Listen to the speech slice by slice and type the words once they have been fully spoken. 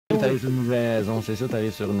t'arrives sur une maison, c'est ça,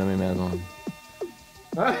 t'arrives sur une de mes maisons.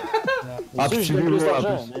 Ah, puis tu reroll en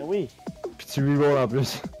plus. Ben oui. Puis tu reroll en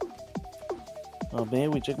plus. Ah ben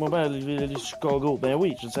oui, check-moi bien les Chicago. Ben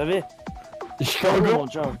oui, je le savais. Chicago, mon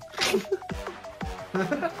chum.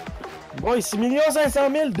 Boy, 6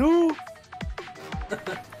 500 000, d'où?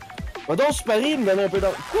 Va donc sur Paris me donner un peu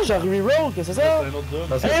d'argent. Pourquoi j'ai reroll? Qu'est-ce que c'est ça? C'est un autre dub.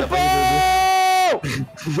 parce que t'as Impôt!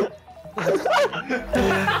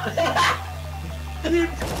 Nice.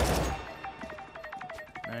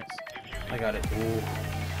 I got it.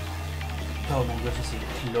 Oh mon gars, ça c'est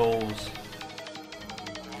close.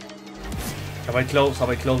 Ça va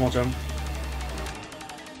être close mon chum.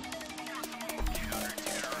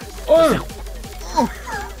 Oh!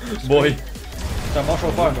 Boy! C'est un bon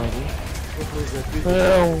chauffeur.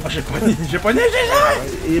 Ah, j'ai pas neigé ça!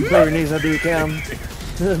 Il burn à deux cams.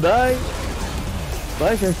 Bye!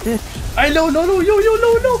 Bye, c'est fini. Hey, no! Y'a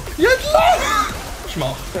de l'eau! Je suis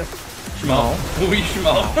mort. Oui, je suis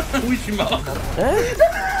mort. Oui, je suis mort. Hein?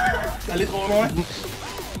 Allez trop loin.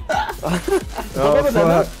 Oh,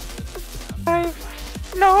 fuck.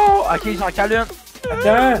 Non! Ok, j'en cale une.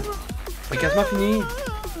 Attends! C'est quasiment fini.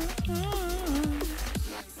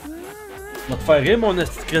 On va te faire rire, mon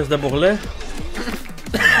petite crise de bourrelet.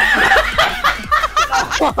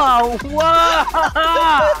 Wow! Wow!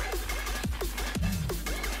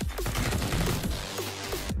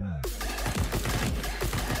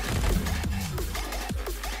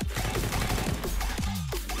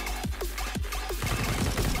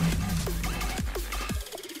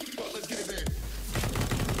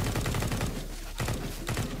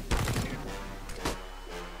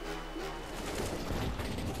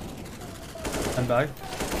 Stand by.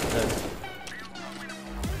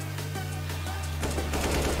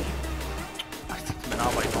 Non,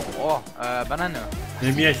 ouais, non. Oh, banane.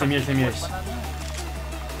 C'est mieux.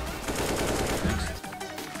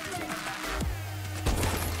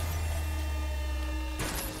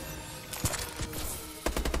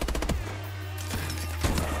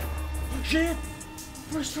 Shit!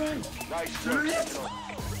 First try! Nice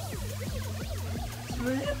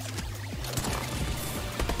Split!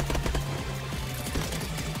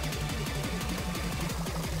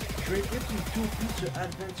 Great hit with 2 feature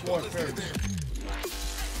advanced warfare.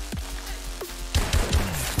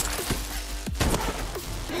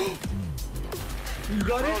 You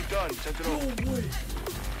got Well it? done, Sentinel. No way!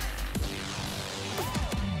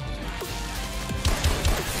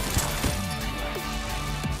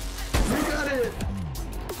 We got it!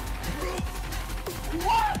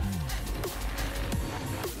 What?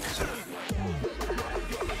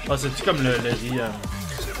 Ah, c'est-tu comme le riz?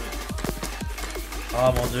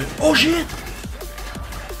 Ah mon dieu. Oh shit!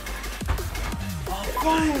 Oh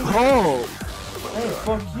fine! Oh! Hey,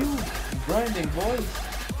 fuck you! Grinding boys!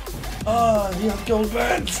 Ah, il a gold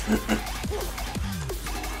bands!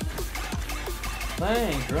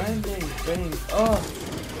 Bang, grinding, bang, oh!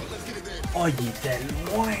 Oh, il était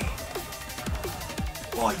loin!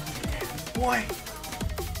 Oh, il était loin!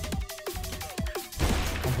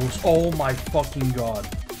 Oh my fucking god!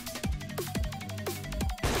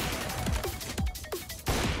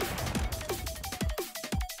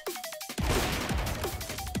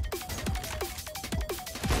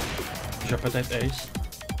 J'ai peut-être ace.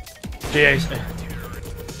 J'ai ace.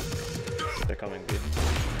 They're coming B.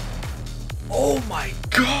 Oh my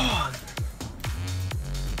god!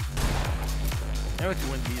 I want to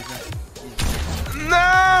win these.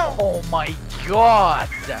 No! Oh my god!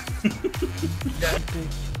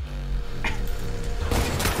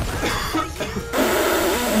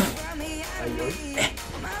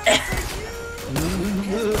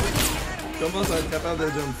 Comment ça va être capable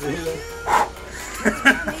de jumper là?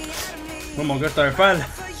 Oh mon gars, t'es un fan!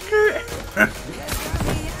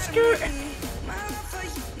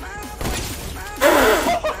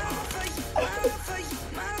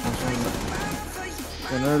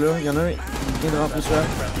 Y'en a un là, y'en a un qui vient de rentrer sur elle.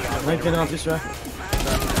 Y'en a un qui vient de rentrer sur elle.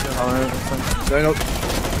 Un autre.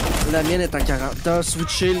 La mienne est à 40. T'as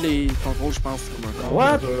switché les contrôles, je pense.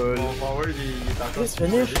 What? Mon forward il est encore. Chris,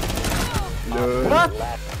 finish. What?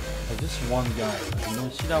 Just one guy. You know,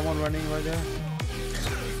 see that one running right there?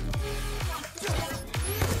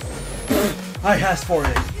 I asked for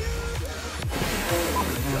it.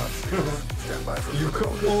 You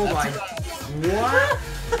come. Oh my. What?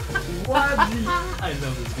 What? I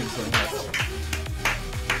love this game so much.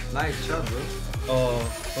 Nice shot, bro. Oh,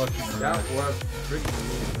 fucking That right. was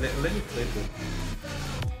freaking. Let me play this.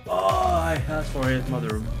 Oh, I asked for it,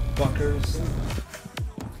 motherfuckers.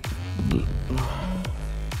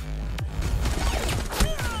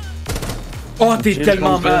 Oh, t'es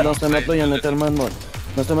tellement Dans mal. ce map-là, y'en a tellement de modes.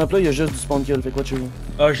 Dans ce map-là, il y a juste du spawn kill, fait quoi tu veux?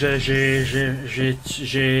 Ah,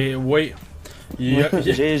 oui. Il Ouais,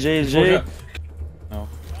 j'ai. Non.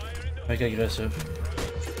 Mec agressif.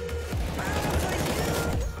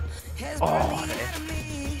 Oh,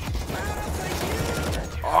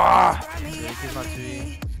 ah! J'ai quasiment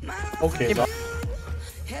tué. Ok, bon.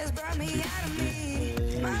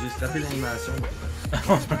 J'ai scrappé l'animation.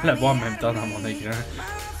 On peut la voir en même temps dans mon écran.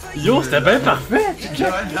 Yo, c'était bien parfait!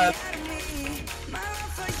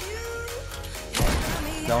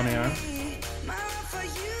 Down est un.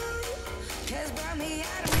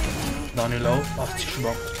 Down est l'autre. Oh, c'est que je suis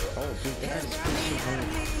bon.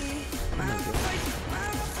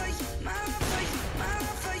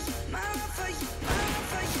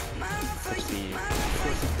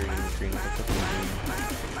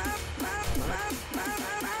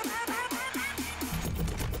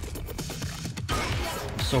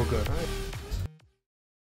 So good.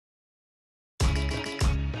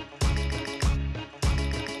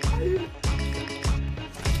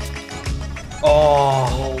 Oh!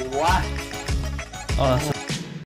 Oh, what? Ah, ça